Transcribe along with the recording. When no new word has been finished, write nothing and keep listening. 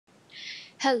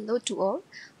Hello to all,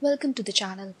 welcome to the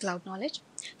channel Cloud Knowledge.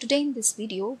 Today in this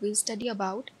video, we'll study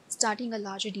about starting a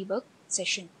larger debug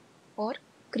session or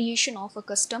creation of a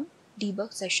custom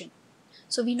debug session.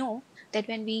 So we know that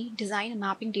when we design a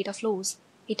mapping data flows,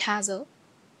 it has a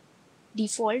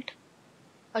default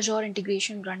Azure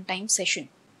Integration Runtime session.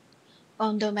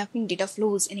 On the mapping data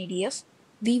flows in ADF,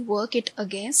 we work it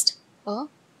against a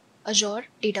Azure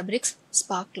Databricks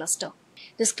Spark cluster.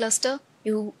 This cluster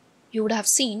you would have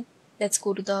seen. Let's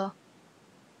go to the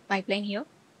pipeline here.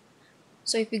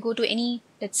 So if we go to any,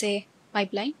 let's say,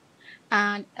 pipeline,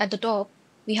 and at the top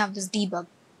we have this debug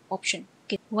option.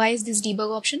 Okay. Why is this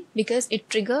debug option? Because it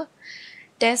triggers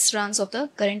test runs of the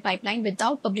current pipeline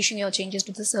without publishing your changes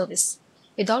to the service.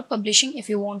 Without publishing, if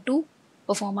you want to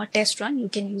perform a test run, you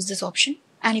can use this option.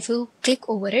 And if you click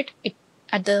over it,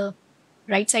 at the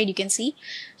right side you can see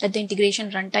that the integration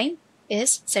runtime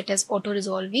is set as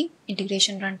auto-resolving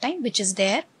integration runtime, which is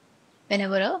there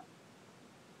whenever a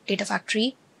data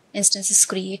factory instance is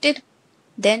created,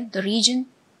 then the region,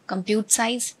 compute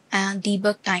size, and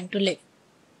debug time to live.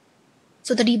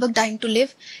 So the debug time to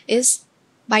live is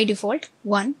by default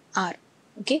 1 hour.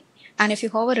 Okay, and if you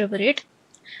hover over it,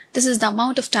 this is the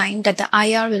amount of time that the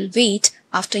IR will wait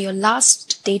after your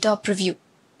last data preview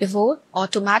before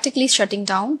automatically shutting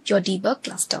down your debug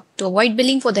cluster. To avoid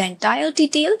billing for the entire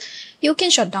detail, you can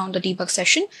shut down the debug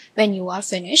session when you are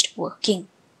finished working.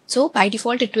 So by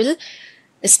default, it will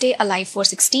stay alive for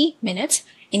 60 minutes.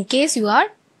 In case you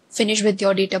are finished with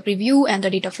your data preview and the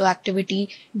data flow activity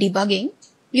debugging,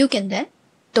 you can then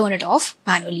turn it off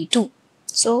manually too.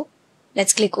 So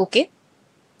let's click OK.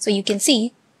 So you can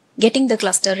see getting the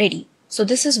cluster ready. So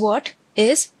this is what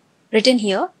is written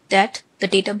here, that the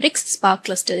Databricks Spark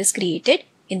cluster is created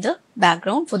in the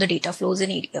background for the data flows in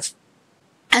ADF.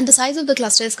 And the size of the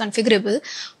cluster is configurable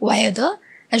via the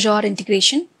Azure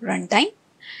Integration Runtime.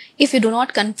 If you do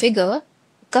not configure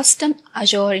custom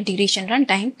Azure Integration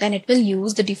Runtime, then it will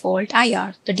use the default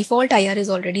IR. The default IR is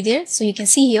already there. So you can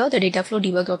see here the Data Flow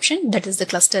Debug option, that is the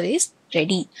cluster is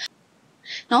ready.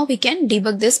 Now we can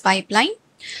debug this pipeline.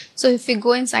 So if we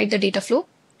go inside the data flow,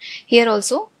 here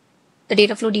also the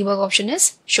Data Flow Debug option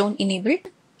is shown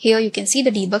enabled. Here you can see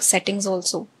the debug settings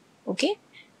also. Okay,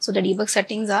 so the debug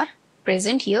settings are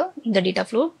present here in the Data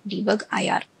Flow Debug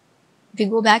IR. If we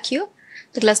go back here,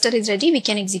 the cluster is ready, we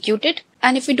can execute it.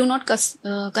 And if we do not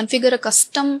configure a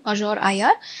custom Azure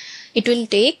IR, it will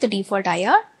take the default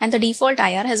IR, and the default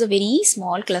IR has a very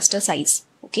small cluster size.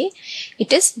 Okay,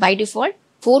 it is by default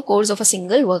 4 cores of a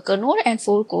single worker node and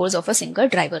 4 cores of a single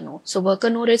driver node. So worker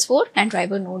node is 4 and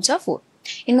driver nodes are 4.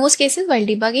 In most cases, while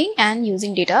debugging and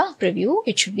using data preview,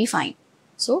 it should be fine.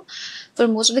 So for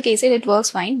most of the cases, it works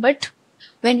fine. But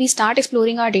when we start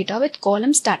exploring our data with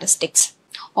column statistics,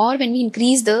 or when we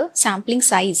increase the sampling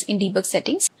size in debug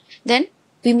settings, then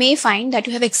we may find that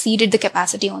you have exceeded the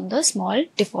capacity on the small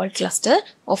default cluster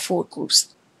of 4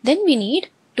 cores. Then we need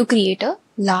to create a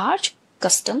large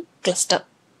custom cluster.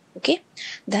 Okay,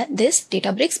 that this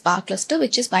Databricks Spark cluster,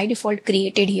 which is by default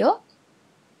created here,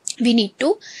 we need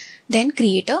to then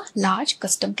create a large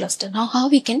custom cluster. Now how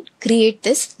we can create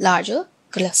this larger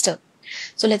cluster?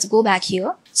 So let's go back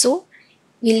here. So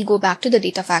we'll go back to the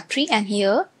data factory, and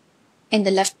here in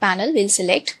the left panel, we'll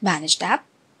select Manage tab.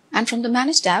 And from the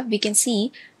Manage tab, we can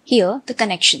see here the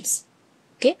connections.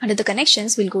 Okay, under the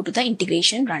connections, we'll go to the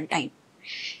Integration Runtime.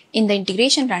 In the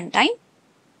Integration Runtime,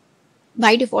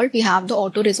 by default, we have the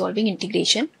auto-resolving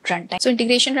integration runtime. So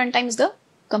integration runtime is the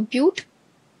compute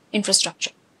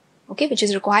infrastructure, okay, which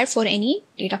is required for any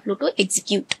data flow to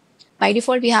execute. By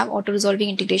default, we have auto-resolving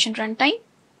integration runtime.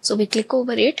 So we click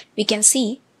over it, we can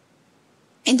see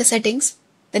in the settings,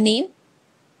 the name,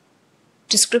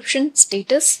 description,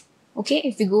 status. Okay,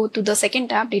 if we go to the second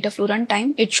tab, Data Flow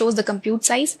Runtime, it shows the compute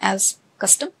size as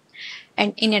custom,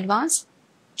 and in advanced,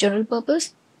 general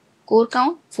purpose, core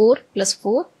count 4 plus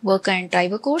 4, worker and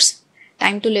driver cores,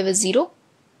 time to live is 0.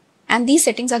 And these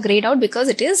settings are grayed out because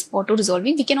it is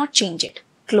auto-resolving. We cannot change it.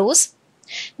 Close.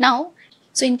 Now,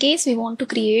 so in case we want to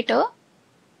create a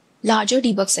larger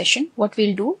debug session, what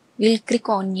we'll do, we'll click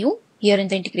on New here in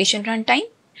the Integration Runtime.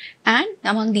 And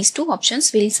among these two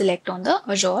options, we'll select on the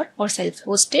Azure or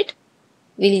self-hosted.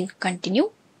 We'll continue.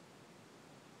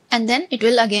 And then it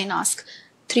will again ask,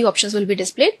 3 options will be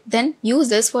displayed. Then use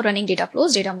this for running data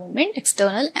flows, data movement,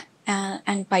 external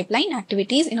and pipeline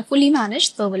activities in a fully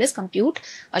managed serverless compute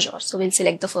Azure. So we'll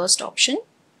select the first option.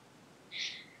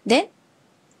 Then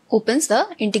opens the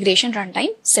Integration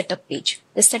Runtime setup page.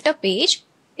 The setup page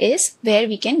is where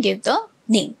we can give the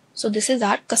name. So this is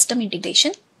our custom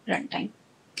integration runtime.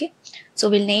 Okay, so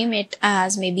we'll name it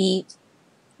as maybe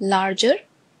larger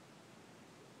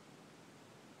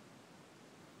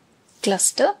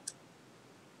cluster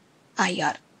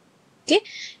IR, okay,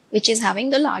 which is having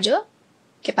the larger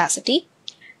capacity.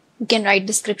 You can write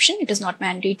description, it is not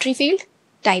mandatory field.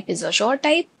 Type is a short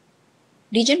type.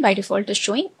 Region by default is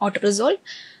showing auto resolve.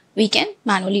 We can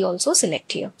manually also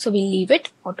select here. So we'll leave it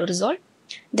auto resolve.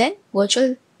 Then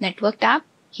virtual network tab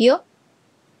here.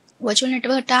 Virtual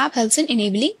network tab helps in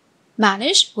enabling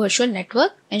managed virtual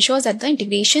network, ensures that the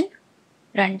integration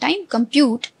runtime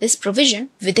compute is provisioned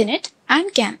within it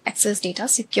and can access data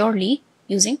securely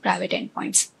using private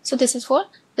endpoints. So this is for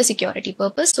the security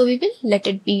purpose. So we will let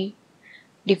it be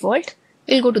default.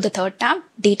 We'll go to the third tab,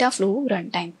 Data Flow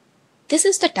Runtime. This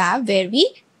is the tab where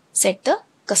we set the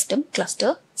custom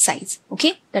cluster size.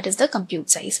 Okay, that is the compute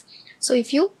size. So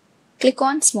if you click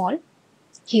on small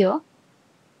here,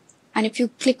 and if you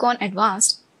click on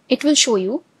advanced, it will show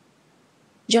you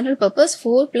general purpose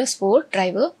 4+4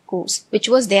 driver cores, which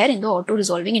was there in the auto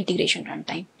resolving integration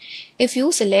runtime. If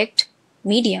you select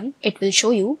medium, it will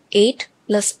show you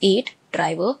 8+8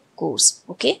 driver cores.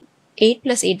 Okay,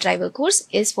 8+8 driver cores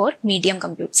is for medium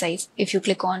compute size. If you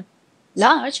click on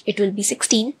large, it will be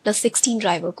 16+16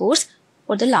 driver cores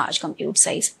for the large compute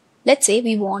size. Let's say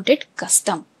we want it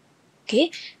custom.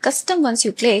 Okay, custom, once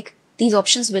you click, these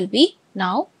options will be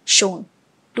now shown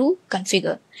to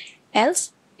configure.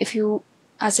 Else, if you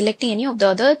are selecting any of the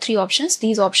other three options,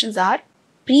 these options are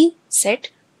preset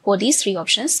for these three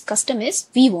options. Custom is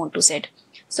we want to set.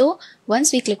 So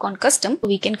once we click on custom,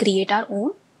 we can create our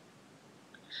own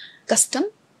custom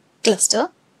cluster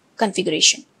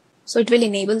configuration. So it will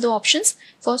enable the options.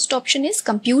 First option is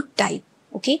compute type.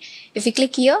 Okay, if we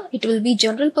click here, it will be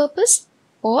general purpose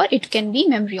or it can be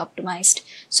memory optimized.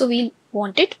 So we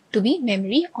want it to be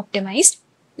memory optimized,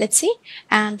 let's say,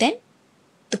 and then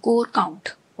the core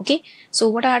count. Okay, so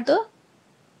what are the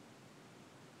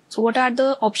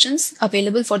options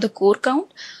available for the core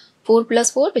count?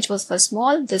 4+4, which was for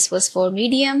small, this was for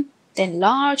medium, then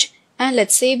large, and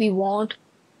let's say we want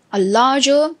a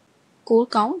larger core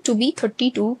count to be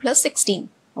 32+16.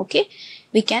 Okay,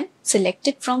 we can select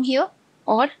it from here,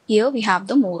 or here we have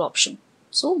the more option.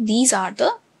 So these are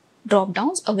the drop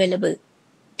downs available.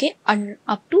 Okay, and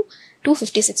up to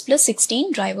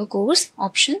 256+16 driver cores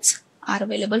options are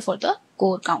available for the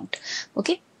core count.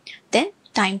 Okay, then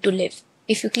time to live.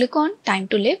 If you click on time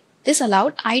to live, this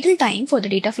allowed idle time for the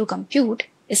data flow compute.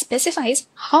 It specifies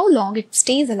how long it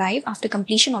stays alive after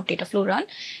completion of data flow run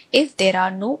if there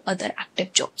are no other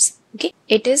active jobs. Okay,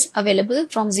 it is available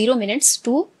from 0 minutes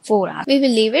to 4 hours. We will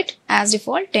leave it as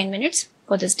default 10 minutes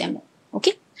for this demo.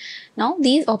 Okay, now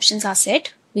these options are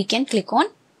set. We can click on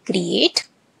create.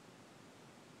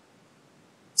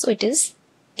 So it is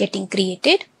getting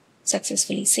created,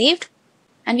 successfully saved,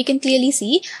 and we can clearly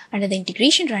see under the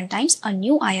integration runtimes a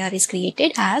new IR is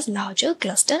created as larger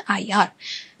cluster IR,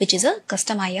 which is a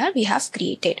custom IR we have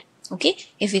created. Okay,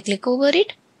 if we click over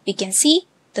it, we can see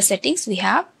the settings we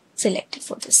have selected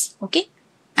for this. Okay,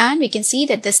 and we can see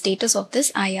that the status of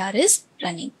this IR is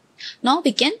running. Now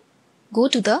we can go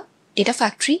to the data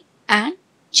factory and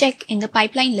check in the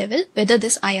pipeline level whether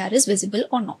this IR is visible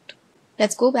or not.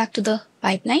 Let's go back to the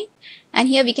pipeline, and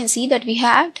here we can see that we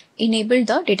have enabled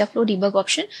the data flow debug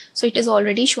option. So it is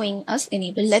already showing us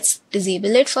enable. Let's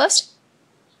disable it first.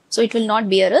 So it will not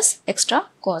bear us extra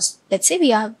cost. Let's say we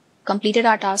have completed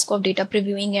our task of data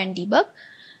previewing and debug.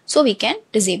 So we can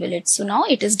disable it. So now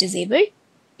it is disabled.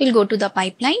 We'll go to the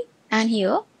pipeline, and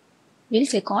here we'll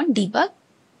click on debug,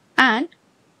 and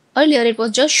earlier it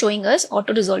was just showing us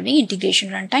auto resolving integration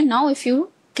runtime. Now if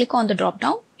you click on the drop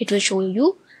down, it will show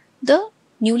you the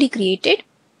newly created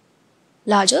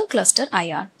larger cluster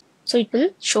IR. So it will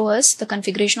show us the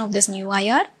configuration of this new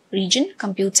IR. Region,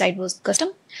 compute side was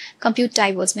custom, compute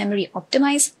type was memory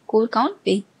optimized, core count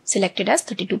we selected as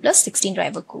 32+16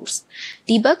 driver cores.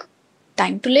 Debug,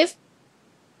 time to live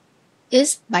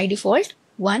is by default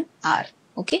 1 hour.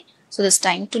 Okay, so this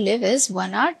time to live is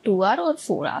 1 hour, 2 hour or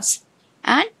 4 hours.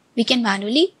 And we can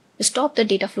manually stop the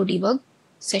data flow debug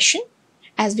session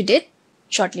as we did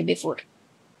shortly before.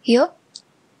 Here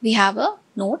we have a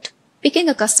note. Picking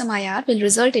a custom IR will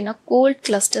result in a cold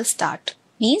cluster start.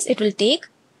 Means it will take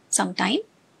some time.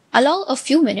 Allow a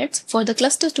few minutes for the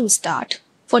cluster to start.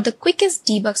 For the quickest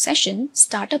debug session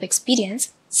startup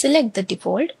experience, select the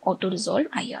default auto resolve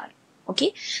IR.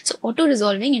 Okay, so auto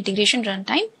resolving integration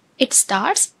runtime, it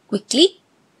starts quickly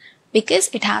because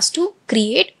it has to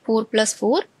create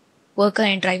 4+4 worker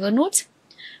and driver nodes,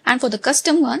 and for the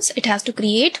custom ones it has to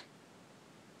create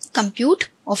compute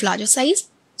of larger size,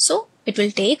 so it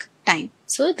will take time.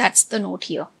 So that's the note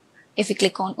here. If we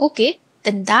click on OK,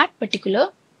 then that particular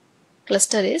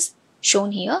cluster is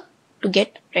shown here to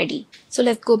get ready. So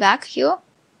let's go back here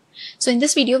So in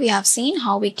this video, we have seen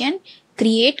how we can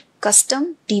create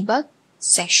custom debug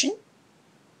session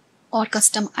or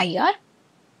custom IR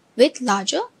with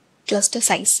larger cluster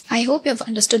size. I hope you have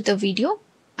understood the video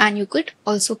and you could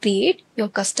also create your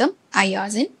custom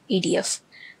IRs in ADF.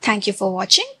 Thank you for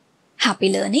watching.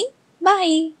 Happy learning.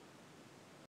 Bye.